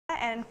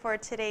and for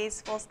today's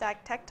Full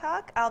Stack Tech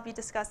Talk, I'll be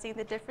discussing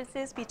the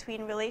differences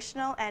between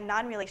relational and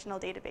non-relational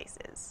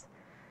databases.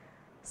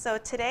 So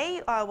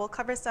today, we'll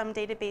cover some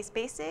database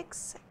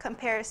basics,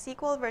 compare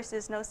SQL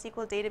versus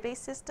NoSQL database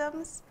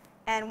systems,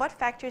 and what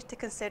factors to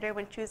consider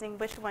when choosing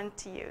which one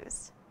to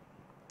use.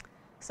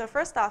 So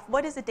first off,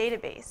 what is a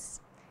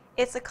database?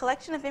 It's a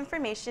collection of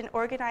information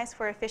organized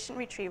for efficient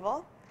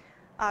retrieval.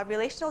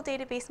 Relational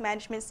database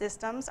management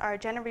systems are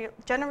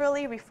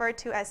generally referred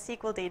to as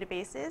SQL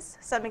databases.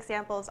 Some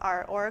examples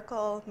are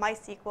Oracle,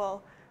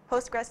 MySQL,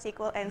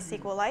 PostgreSQL, and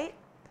SQLite.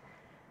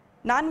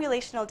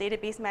 Non-relational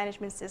database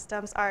management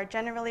systems are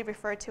generally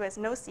referred to as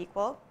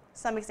NoSQL.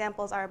 Some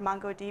examples are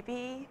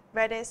MongoDB,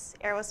 Redis,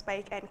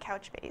 Aerospike, and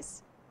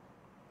Couchbase.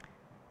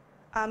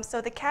 So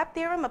the CAP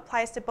theorem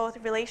applies to both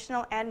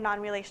relational and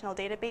non-relational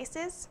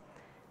databases.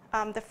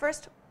 The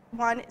first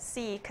one,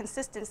 C,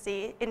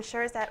 consistency,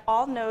 ensures that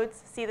all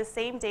nodes see the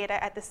same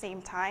data at the same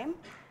time.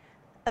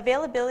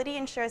 Availability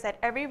ensures that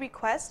every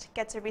request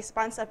gets a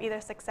response of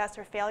either success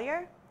or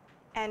failure.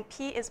 And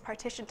P is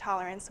partition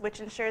tolerance,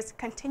 which ensures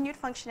continued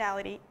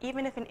functionality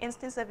even if an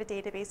instance of a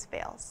database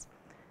fails.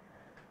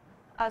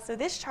 So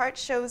this chart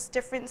shows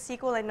different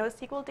SQL and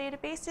NoSQL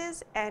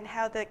databases and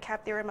how the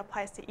CAP theorem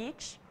applies to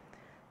each.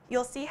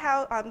 You'll see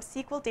how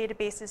SQL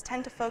databases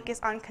tend to focus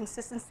on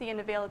consistency and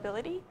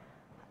availability,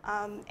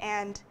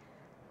 and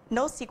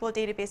NoSQL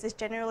databases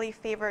generally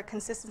favor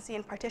consistency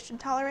and partition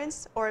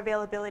tolerance or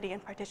availability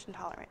and partition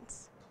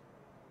tolerance.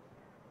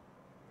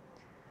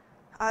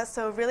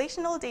 So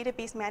relational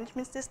database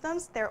management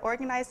systems, they're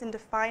organized in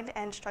defined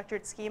and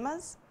structured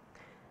schemas.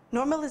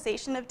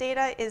 Normalization of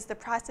data is the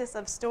process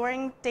of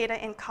storing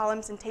data in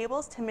columns and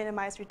tables to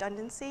minimize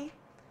redundancy.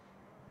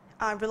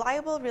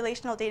 Reliable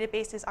relational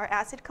databases are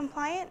ACID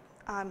compliant.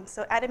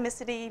 So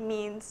atomicity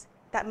means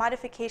that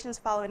modifications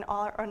follow an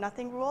all or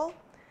nothing rule.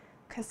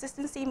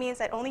 Consistency means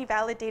that only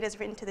valid data is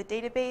written to the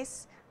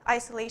database.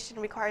 Isolation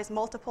requires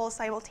multiple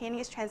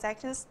simultaneous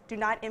transactions do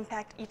not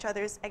impact each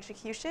other's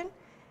execution.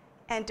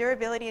 And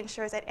durability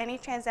ensures that any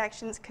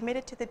transactions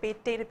committed to the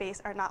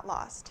database are not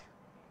lost.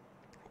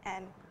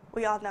 And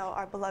we all know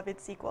our beloved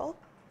SQL.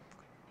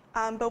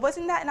 But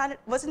wasn't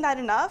that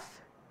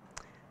enough?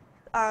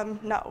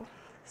 No.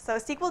 So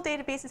SQL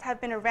databases have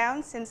been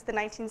around since the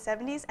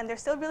 1970s, and they're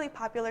still really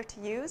popular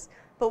to use.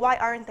 But why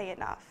aren't they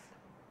enough?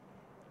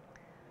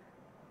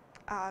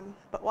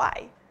 But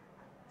why?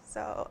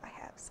 So I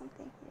have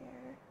something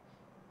here.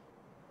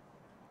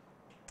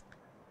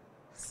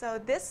 So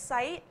this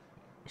site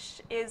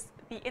is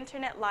the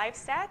Internet Live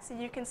Stats,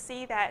 and you can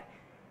see that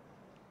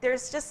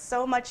there's just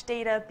so much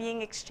data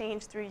being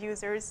exchanged through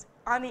users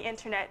on the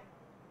Internet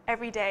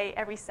every day,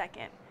 every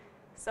second.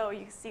 So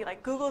you see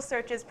like Google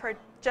searches per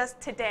just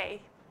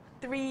today,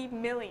 3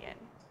 million.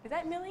 Is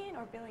that million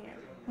or billion?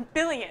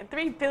 Billion,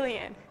 3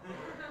 billion.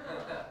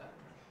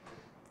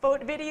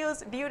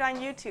 Videos viewed on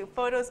YouTube,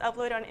 photos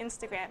uploaded on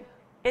Instagram.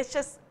 It's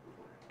just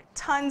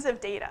tons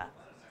of data.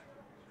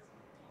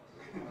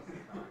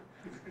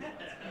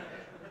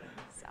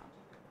 So,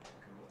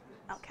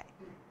 okay.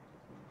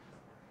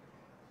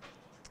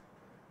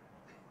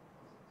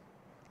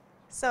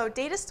 So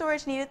data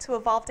storage needed to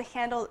evolve to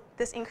handle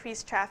this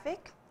increased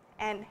traffic.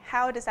 And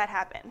how does that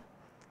happen?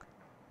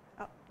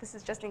 Oh, this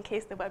is just in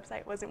case the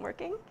website wasn't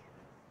working.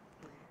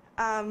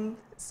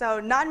 So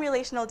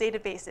non-relational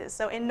databases.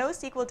 So in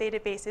NoSQL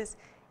databases,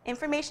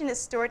 information is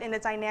stored in a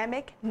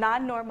dynamic,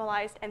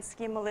 non-normalized, and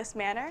schemaless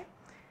manner.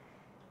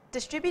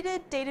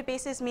 Distributed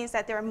databases means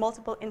that there are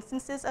multiple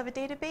instances of a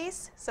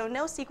database. So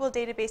NoSQL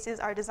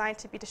databases are designed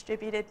to be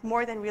distributed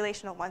more than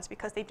relational ones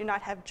because they do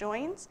not have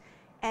joins,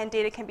 and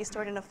data can be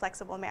stored in a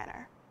flexible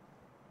manner.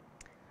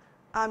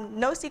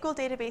 NoSQL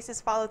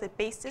databases follow the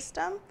base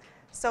system.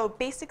 So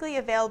basically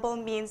available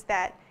means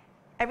that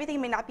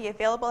everything may not be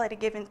available at a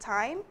given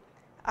time.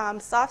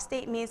 Soft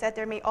state means that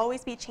there may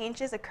always be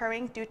changes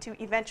occurring due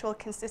to eventual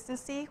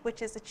consistency,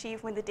 which is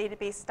achieved when the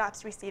database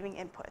stops receiving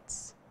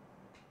inputs.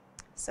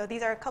 So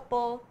these are a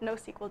couple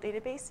NoSQL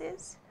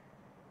databases.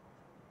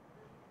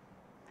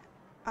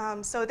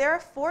 So there are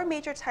 4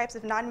 major types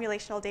of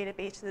non-relational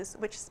databases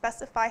which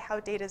specify how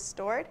data is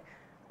stored.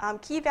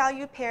 Key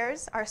value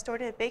pairs are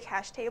stored in a big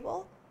hash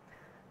table.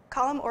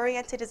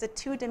 Column-oriented is a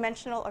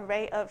 2-dimensional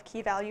array of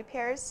key value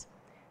pairs.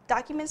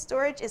 Document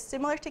storage is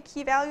similar to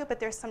key value, but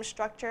there's some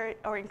structure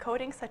or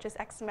encoding, such as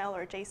XML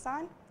or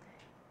JSON.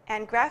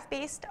 And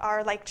graph-based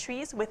are like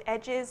trees with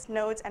edges,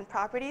 nodes, and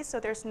properties, so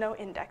there's no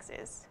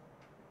indexes.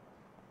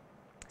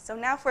 So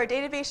now for a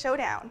database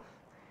showdown.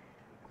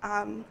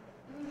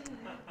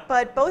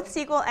 But both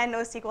SQL and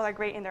NoSQL are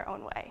great in their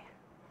own way.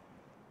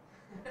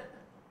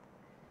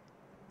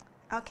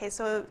 OK,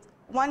 so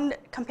one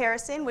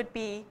comparison would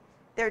be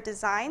their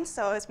design.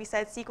 So as we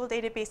said, SQL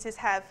databases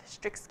have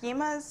strict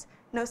schemas.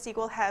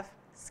 NoSQL have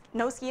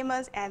no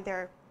schemas, and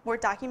they're more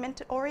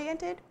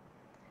document-oriented.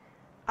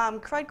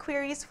 CRUD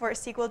queries for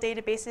SQL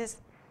databases,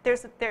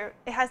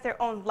 it has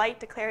their own light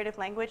declarative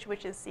language,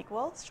 which is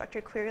SQL,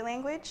 structured query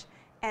language.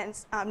 And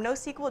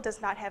NoSQL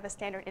does not have a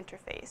standard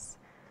interface.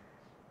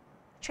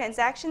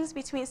 Transactions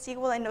between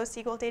SQL and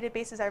NoSQL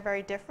databases are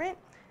very different.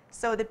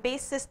 So the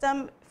base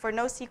system for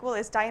NoSQL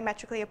is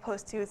diametrically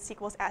opposed to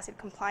SQL's ACID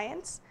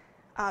compliance.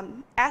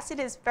 ACID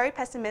is very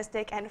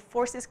pessimistic and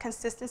forces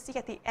consistency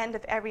at the end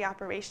of every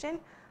operation,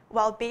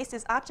 while base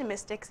is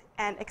optimistic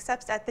and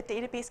accepts that the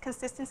database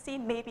consistency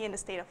may be in a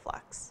state of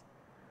flux.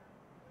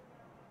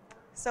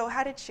 So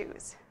how to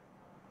choose?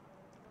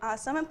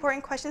 Some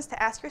important questions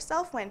to ask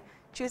yourself when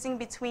choosing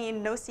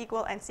between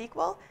NoSQL and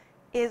SQL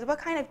is what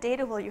kind of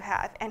data will you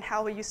have and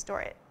how will you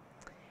store it?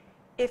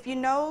 If you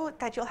know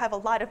that you'll have a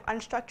lot of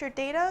unstructured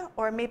data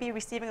or maybe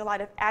receiving a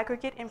lot of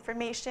aggregate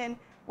information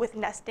with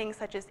nesting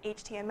such as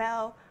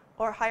HTML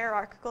or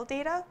hierarchical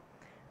data,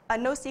 a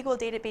NoSQL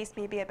database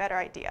may be a better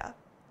idea.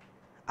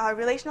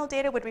 Relational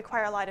data would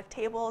require a lot of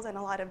tables and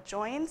a lot of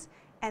joins,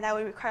 and that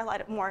would require a lot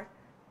of more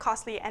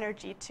costly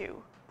energy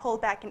to pull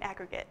back in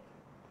aggregate.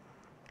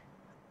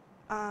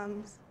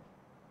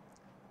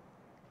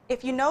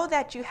 If you know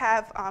that you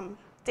have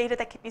data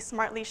that can be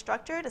smartly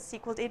structured, a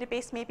SQL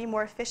database may be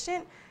more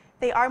efficient.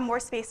 They are more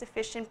space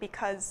efficient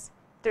because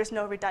there's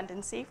no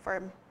redundancy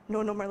for no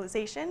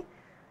normalization.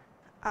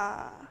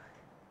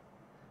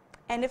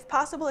 And if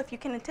possible, if you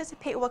can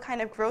anticipate what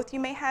kind of growth you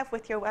may have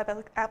with your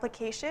web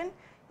application,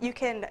 you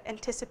can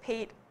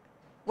anticipate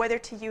whether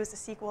to use a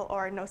SQL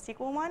or a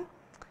NoSQL one.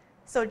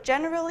 So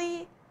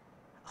generally,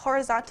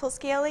 horizontal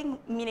scaling,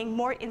 meaning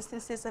more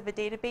instances of a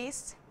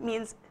database,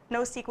 means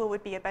NoSQL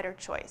would be a better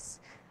choice.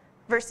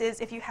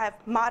 Versus if you have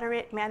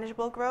moderate,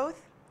 manageable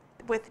growth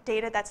with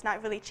data that's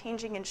not really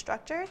changing in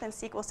structure, then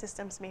SQL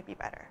systems may be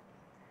better.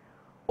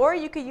 Or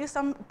you could use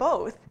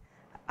both.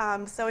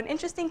 So an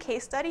interesting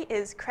case study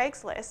is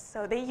Craigslist.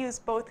 So they use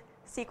both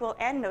SQL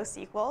and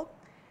NoSQL.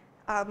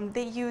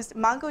 They used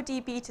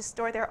MongoDB to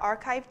store their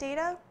archive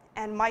data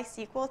and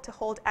MySQL to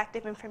hold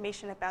active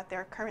information about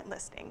their current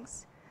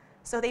listings.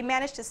 So they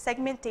managed to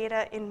segment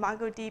data in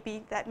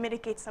MongoDB that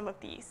mitigates some of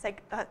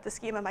the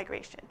schema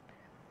migration.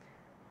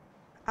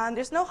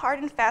 There's no hard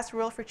and fast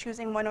rule for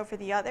choosing one over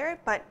the other,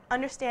 but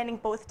understanding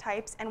both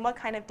types and what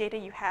kind of data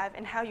you have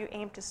and how you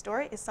aim to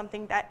store it is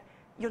something that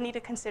you'll need to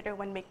consider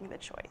when making the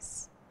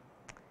choice.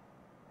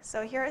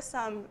 So here are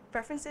some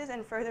references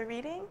and further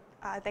reading.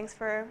 Thanks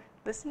for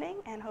listening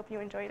and hope you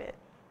enjoyed it.